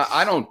 Yeah,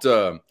 I don't.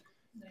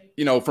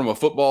 From a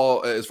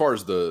football, as far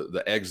as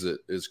the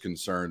exit is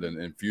concerned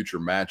and future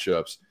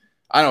matchups,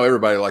 I know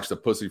everybody likes to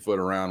pussyfoot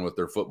around with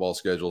their football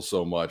schedule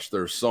so much.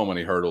 There's so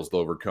many hurdles to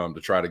overcome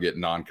to try to get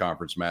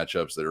non-conference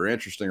matchups that are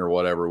interesting or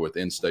whatever with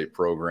in-state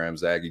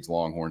programs, Aggies,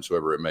 Longhorns,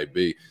 whoever it may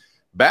be.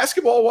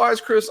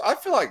 Basketball-wise, Chris, I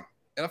feel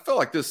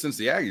like this since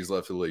the Aggies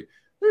left the league,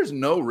 there's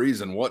no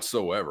reason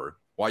whatsoever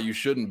why you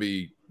shouldn't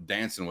be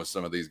dancing with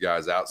some of these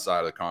guys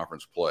outside of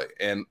conference play.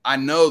 And I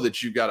know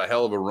that you've got a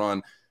hell of a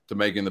run to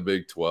making the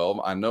Big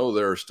 12. I know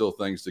there are still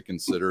things to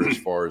consider as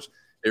far as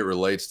it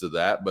relates to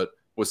that, but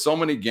with so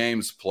many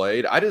games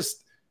played,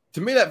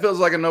 to me that feels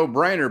like a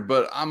no-brainer,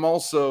 but I'm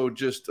also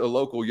just a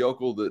local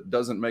yokel that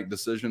doesn't make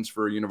decisions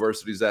for a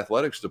university's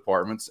athletics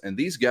departments, and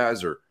these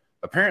guys are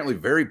apparently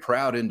very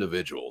proud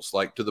individuals,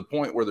 like to the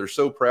point where they're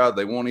so proud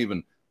they won't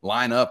even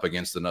line up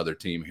against another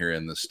team here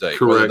in the state.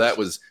 Correct. Whether that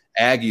was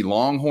Aggie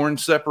Longhorn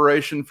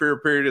separation for a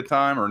period of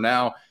time, or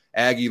now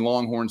Aggie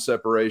Longhorn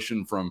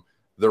separation from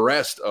the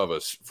rest of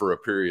us for a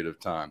period of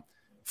time.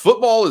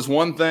 Football is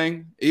one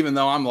thing, even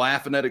though I'm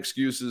laughing at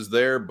excuses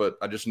there, but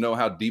I just know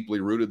how deeply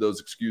rooted those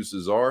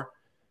excuses are.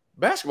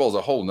 Basketball is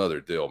a whole nother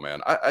deal,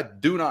 man. I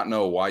do not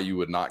know why you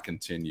would not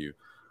continue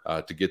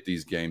to get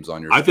these games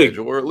on your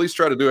schedule, or at least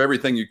try to do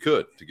everything you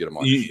could to get them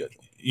on your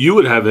schedule. You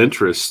would have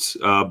interest.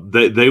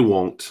 They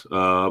won't.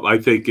 I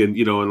think,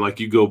 and like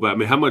you go back, I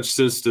mean, how much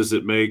sense does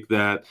it make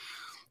that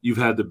you've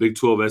had the Big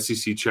 12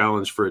 SEC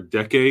Challenge for a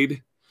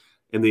decade?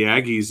 And the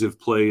Aggies have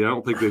played, I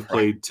don't think they've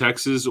played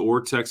Texas or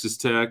Texas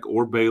Tech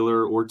or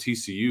Baylor or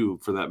TCU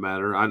for that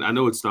matter. I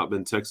know it's not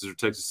been Texas or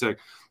Texas Tech.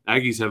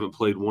 Aggies haven't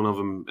played one of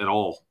them at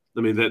all.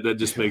 I mean, that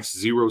just makes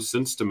zero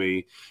sense to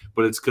me,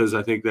 but it's because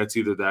I think that's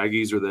either the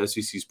Aggies or the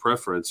SEC's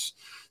preference.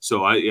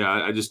 So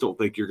I just don't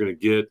think you're going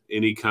to get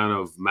any kind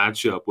of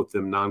matchup with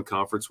them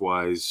non-conference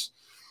wise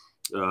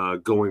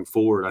going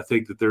forward. I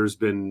think that there's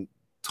been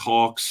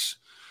talks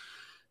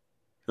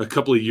a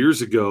couple of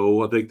years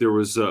ago. I think there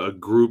was a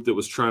group that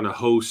was trying to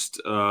host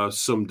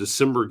some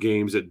December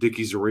games at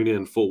Dickies Arena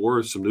in Fort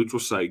Worth, some neutral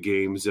site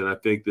games, and I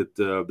think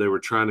that they were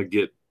trying to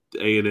get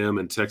A&M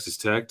and Texas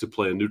Tech to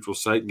play a neutral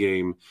site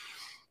game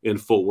in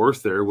Fort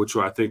Worth there, which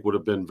I think would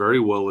have been very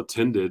well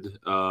attended.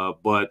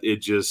 But it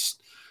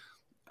just,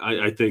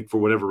 I think for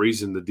whatever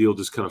reason, the deal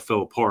just kind of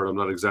fell apart. I'm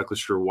not exactly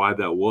sure why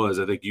that was.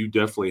 I think you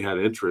definitely had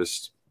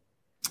interest.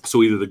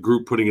 So either the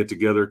group putting it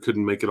together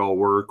couldn't make it all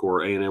work,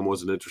 or A&M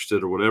wasn't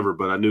interested or whatever.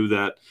 But I knew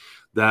that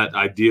that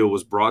idea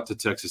was brought to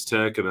Texas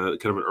Tech in a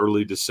kind of an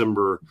early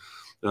December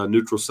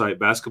neutral site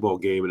basketball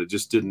game, and it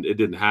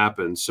didn't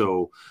happen.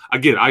 So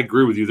again, I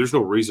agree with you. There's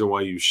no reason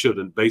why you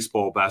shouldn't.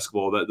 Baseball,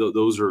 basketball,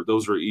 those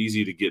are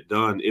easy to get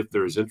done if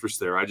there is interest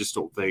there. I just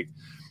don't think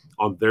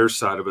on their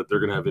side of it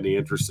they're going to have any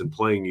interest in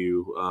playing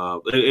you.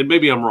 And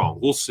maybe I'm wrong.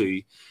 We'll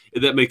see.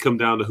 And that may come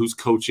down to who's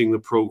coaching the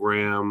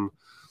program,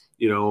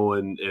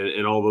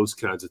 and all those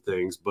kinds of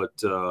things. But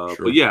Sure.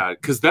 But yeah,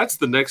 because that's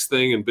the next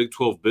thing in Big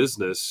 12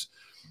 business.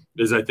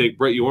 Is I think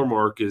Brett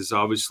Yormark is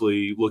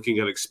obviously looking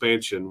at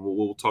expansion.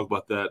 We'll talk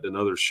about that in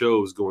other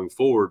shows going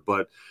forward.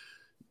 But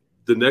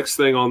the next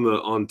thing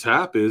on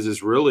tap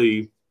is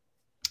really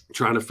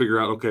trying to figure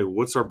out, okay,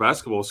 what's our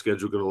basketball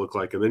schedule going to look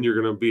like? And then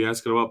you're going to be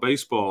asking about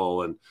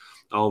baseball and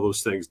all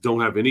those things.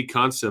 Don't have any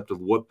concept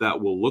of what that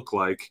will look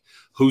like.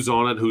 Who's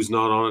on it? Who's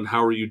not on it?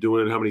 How are you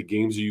doing it? How many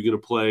games are you going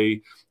to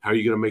play? How are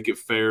you going to make it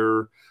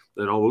fair?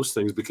 And all those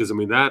things. Because, I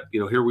mean, that,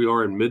 here we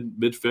are in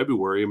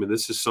mid-February. I mean,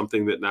 this is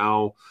something that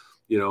now –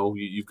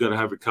 you've got to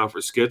have a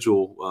conference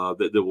schedule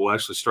that will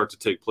actually start to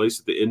take place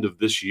at the end of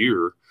this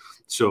year.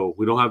 So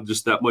we don't have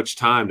just that much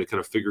time to kind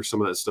of figure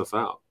some of that stuff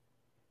out.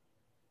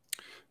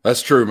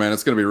 That's true, man.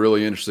 It's going to be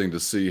really interesting to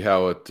see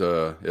how it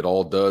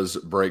all does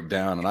break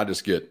down. And I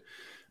just get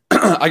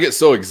I get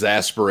so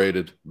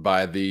exasperated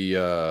by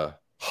the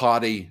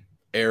haughty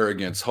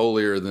arrogance,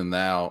 holier than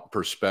thou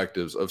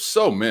perspectives of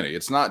so many.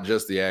 It's not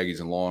just the Aggies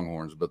and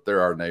Longhorns, but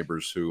there are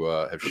neighbors who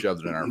have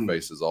shoved it in our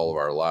faces all of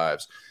our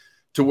lives.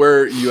 To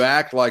where you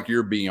act like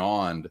you're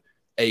beyond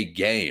a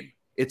game.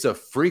 It's a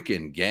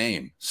freaking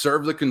game.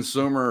 Serve the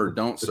consumer or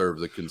don't serve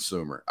the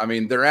consumer. I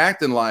mean, they're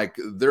acting like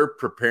they're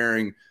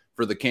preparing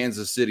for the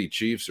Kansas City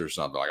Chiefs or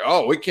something. Like,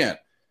 oh, we can't.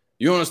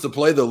 You want us to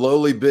play the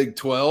lowly Big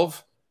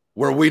 12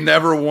 where we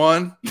never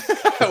won?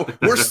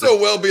 We're so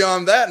well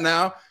beyond that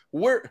now.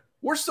 We're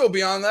so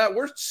beyond that.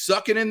 We're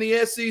sucking in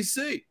the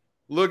SEC.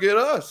 Look at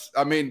us.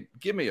 I mean,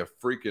 give me a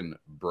freaking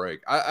break.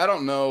 I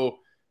don't know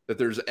that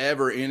there's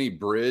ever any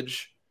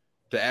bridge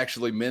to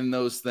actually mend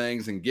those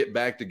things and get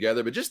back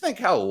together. But just think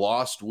how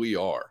lost we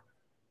are,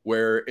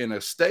 where in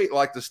a state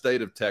like the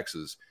state of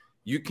Texas,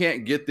 you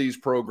can't get these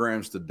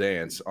programs to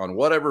dance on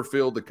whatever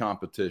field of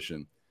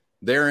competition.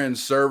 They're in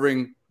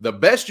serving the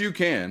best you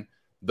can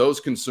those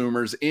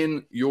consumers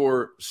in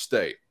your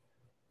state.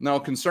 Now,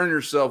 concern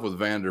yourself with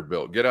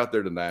Vanderbilt. Get out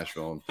there to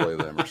Nashville and play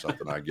them or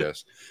something, I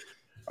guess.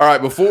 All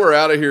right, before we're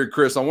out of here,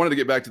 Chris, I wanted to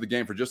get back to the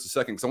game for just a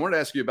second because I wanted to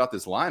ask you about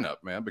this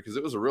lineup, man, because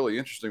it was a really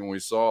interesting when we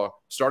saw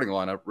starting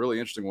lineup, really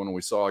interesting one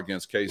we saw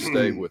against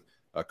K-State with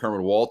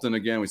Kermit Walton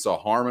again. We saw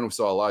Harmon. We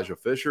saw Elijah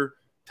Fisher,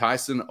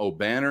 Tyson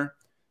O'Banner.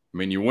 I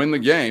mean, you win the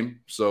game,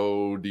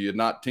 so do you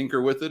not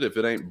tinker with it if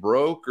it ain't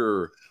broke?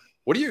 Or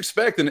what do you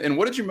expect? And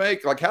what did you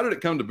make? Like, how did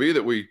it come to be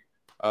that we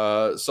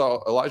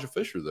saw Elijah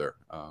Fisher there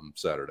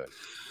Saturday?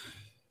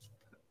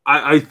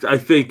 I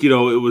think, it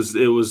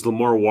was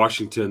Lamar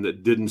Washington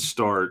that didn't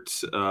start,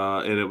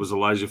 and it was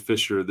Elijah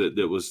Fisher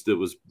that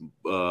was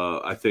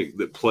I think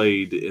that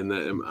played in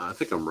that. I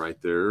think I'm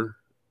right there.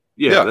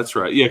 Yeah. That's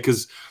right. Yeah,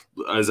 because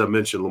as I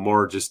mentioned,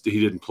 Lamar he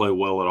didn't play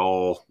well at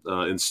all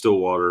in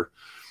Stillwater,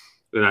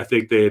 and I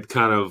think they had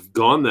kind of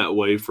gone that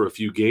way for a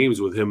few games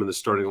with him in the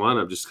starting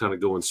lineup, just kind of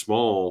going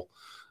small.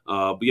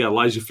 But yeah,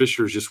 Elijah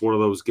Fisher is just one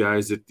of those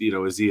guys that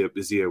is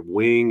he a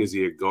wing? Is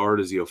he a guard?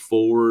 Is he a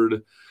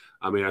forward?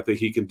 I mean, I think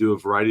he can do a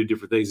variety of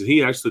different things. And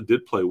he actually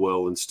did play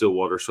well in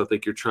Stillwater. So I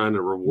think you're trying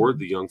to reward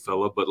the young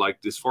fella. But,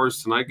 as far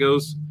as tonight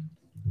goes,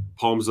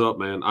 palms up,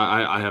 man.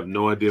 I have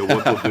no idea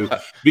what they'll do.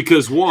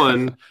 Because,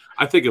 one,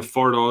 I think if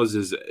Fardaws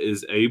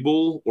is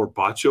able or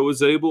Bacho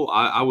is able,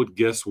 I would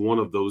guess one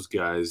of those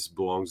guys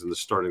belongs in the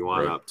starting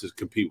lineup to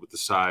compete with the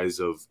size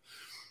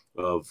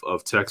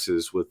of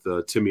Texas with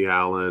Timmy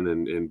Allen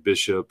and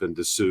Bishop and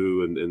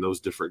Dessou and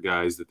those different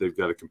guys that they've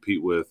got to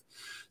compete with.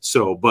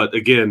 So, but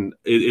again,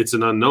 it's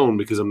an unknown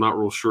because I'm not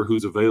real sure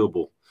who's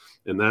available.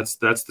 And that's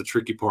the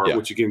tricky part,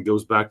 which again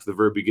goes back to the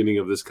very beginning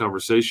of this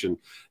conversation.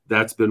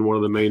 That's been one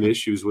of the main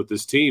issues with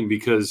this team,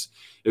 because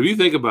if you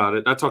think about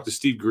it, I talked to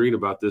Steve Green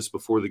about this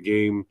before the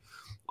game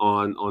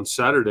on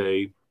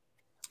Saturday.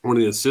 One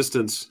of the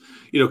assistants,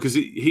 because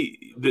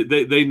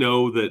they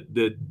know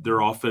that their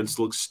offense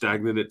looks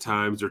stagnant at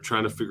times. They're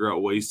trying to figure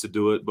out ways to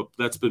do it, but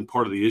that's been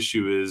part of the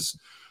issue is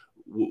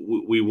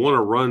we want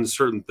to run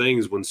certain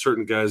things when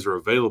certain guys are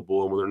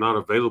available, and when they're not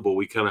available,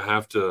 we kind of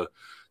have to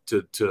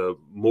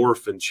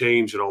morph and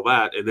change and all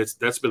that. And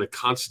that's been a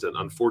constant,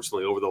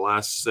 unfortunately, over the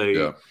last, say,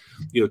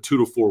 2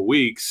 to 4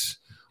 weeks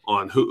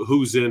on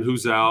who's in,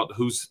 who's out,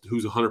 who's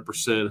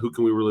 100%, who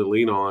can we really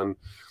lean on.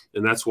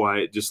 And that's why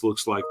it just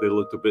looks like they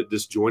looked a bit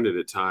disjointed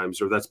at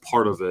times, or that's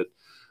part of it.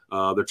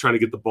 They're trying to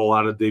get the ball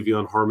out of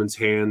Davion Harmon's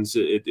hands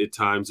at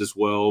times as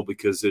well,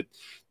 because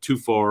too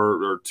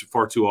far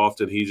too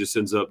often he just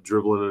ends up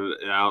dribbling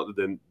it out and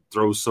then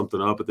throws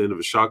something up at the end of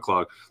a shot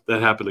clock.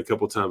 That happened a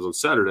couple of times on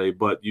Saturday,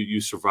 but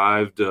you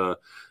survived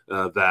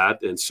that.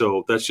 And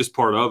so that's just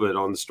part of it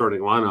on the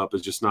starting lineup,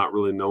 is just not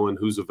really knowing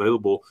who's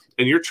available.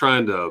 And you're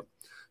trying to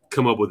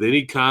come up with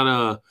any kind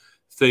of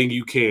thing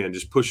you can,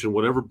 just pushing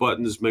whatever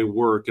buttons may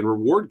work and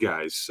reward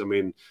guys. I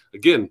mean,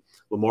 again,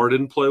 Lamar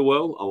didn't play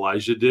well.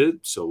 Elijah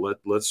did. So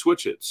let's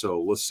switch it.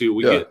 So let's see what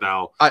we get.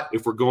 Now,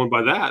 if we're going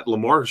by that,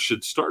 Lamar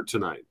should start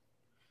tonight.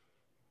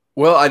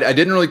 Well, I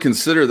didn't really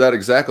consider that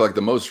exactly, like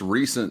the most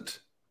recent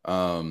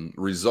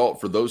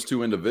result for those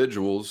two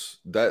individuals.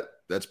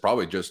 That's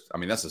probably just, I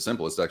mean, that's the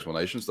simplest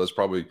explanation. So that's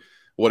probably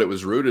what it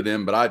was rooted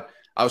in. But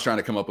I was trying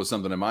to come up with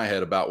something in my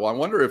head about, well, I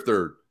wonder if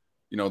they're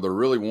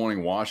really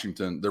wanting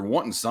Washington. They're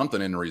wanting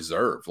something in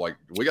reserve. Like,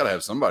 we got to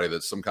have somebody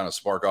that's some kind of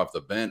spark off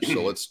the bench.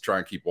 So let's try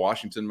and keep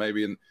Washington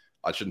maybe. And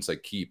I shouldn't say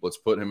keep, let's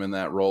put him in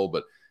that role.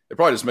 But it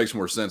probably just makes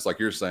more sense. Like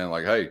you're saying,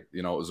 like, hey,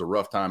 it was a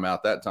rough time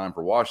out that time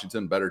for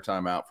Washington, better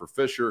time out for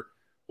Fisher.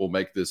 We'll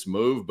make this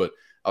move. But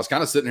I was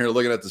kind of sitting here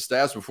looking at the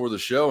stats before the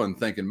show and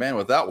thinking, man,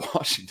 without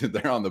Washington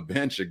there on the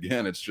bench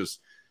again, it's just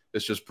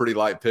pretty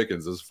light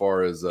pickings as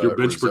far as your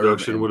bench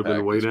production would have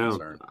been way down.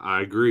 Concerned.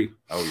 I agree.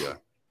 Oh yeah.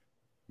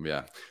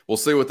 Yeah. We'll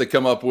see what they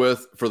come up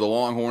with for the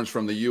Longhorns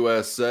from the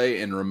USA.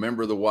 And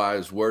remember the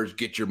wise words,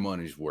 get your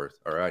money's worth.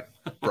 All right.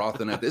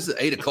 Frothing at this is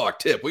 8:00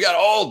 tip. We got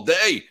all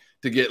day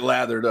to get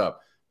lathered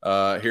up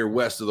here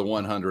west of the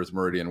 100th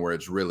meridian, where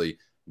it's really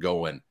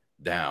going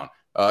down.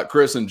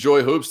 Chris,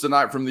 enjoy hoops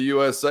tonight from the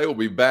USA. We'll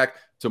be back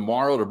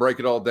tomorrow to break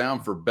it all down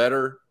for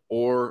better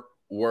or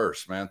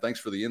worse, man. Thanks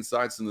for the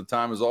insights and the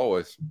time as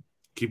always.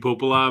 Keep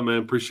hope alive, man.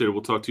 Appreciate it.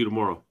 We'll talk to you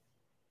tomorrow.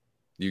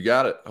 You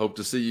got it. Hope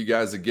to see you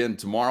guys again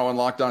tomorrow on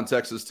Locked On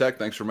Texas Tech.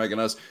 Thanks for making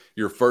us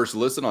your first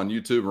listen on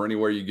YouTube or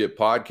anywhere you get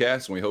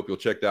podcasts. And we hope you'll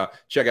check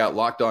out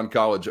Locked On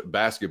College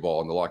Basketball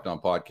on the Locked On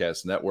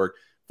Podcast Network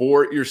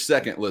for your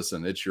second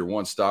listen. It's your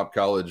one-stop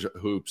college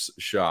hoops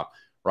shop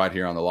right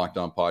here on the Locked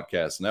On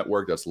Podcast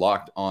Network. That's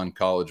Locked On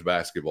College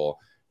Basketball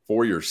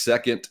for your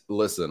second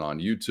listen on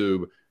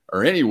YouTube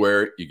or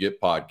anywhere you get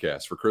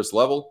podcasts. For Chris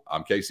Level,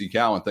 I'm Casey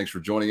Cowan. Thanks for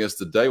joining us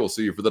today. We'll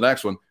see you for the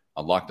next one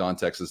on Locked On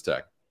Texas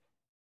Tech.